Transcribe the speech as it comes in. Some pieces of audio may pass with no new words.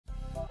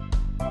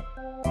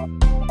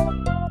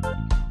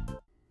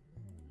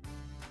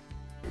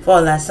For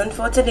our lesson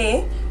for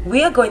today,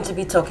 we are going to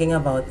be talking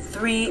about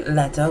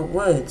 3-letter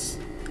words.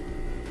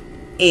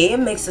 A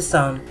makes the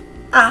sound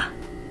ah,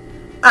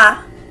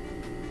 ah,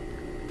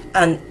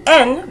 and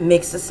N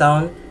makes the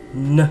sound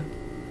n,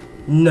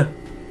 n.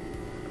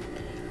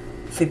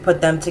 If we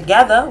put them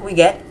together, we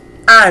get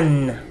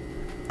an,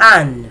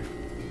 an.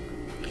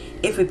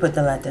 If we put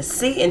the letter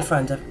C in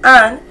front of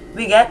an,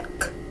 we get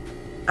k,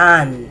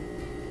 an,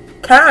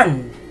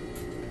 can.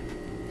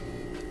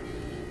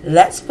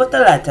 Let's put the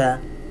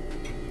letter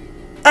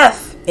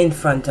F in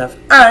front of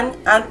an,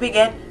 and we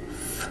get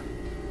f,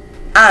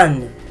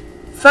 an,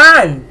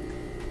 fan.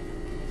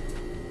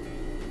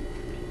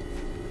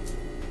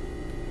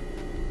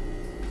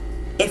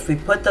 If we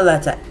put the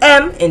letter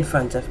M in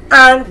front of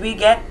an, we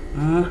get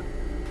m,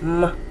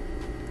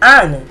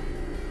 an,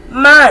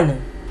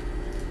 man,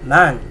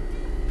 man.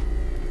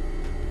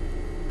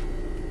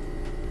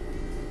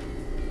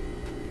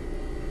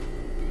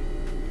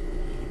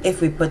 If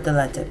we put the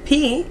letter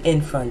P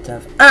in front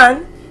of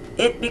an,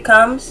 it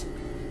becomes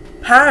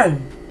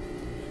pan,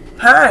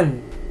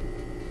 pan.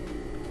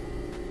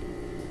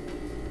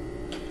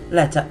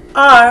 Letter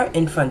R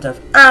in front of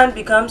an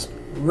becomes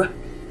r,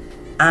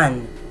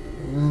 an,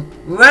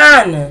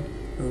 ran,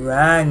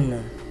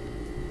 ran.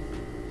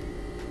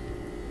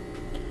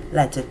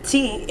 Letter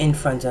T in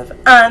front of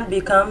an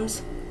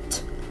becomes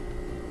t,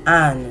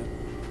 an,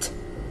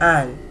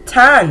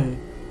 tan.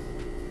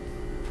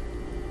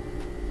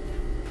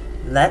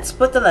 Let's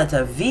put the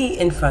letter V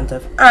in front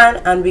of an,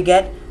 and we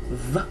get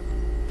v,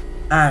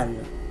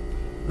 an,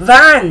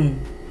 van,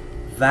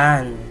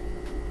 van.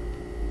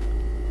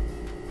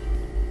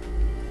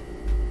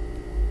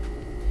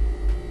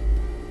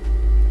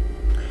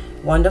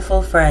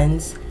 Wonderful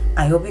friends,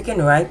 I hope you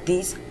can write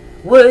these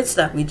words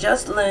that we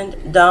just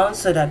learned down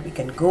so that we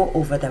can go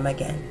over them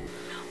again.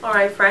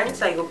 Alright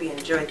friends, I hope you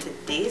enjoyed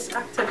today's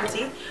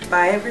activity.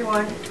 Bye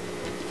everyone.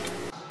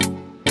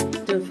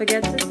 Don't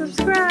forget to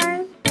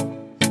subscribe.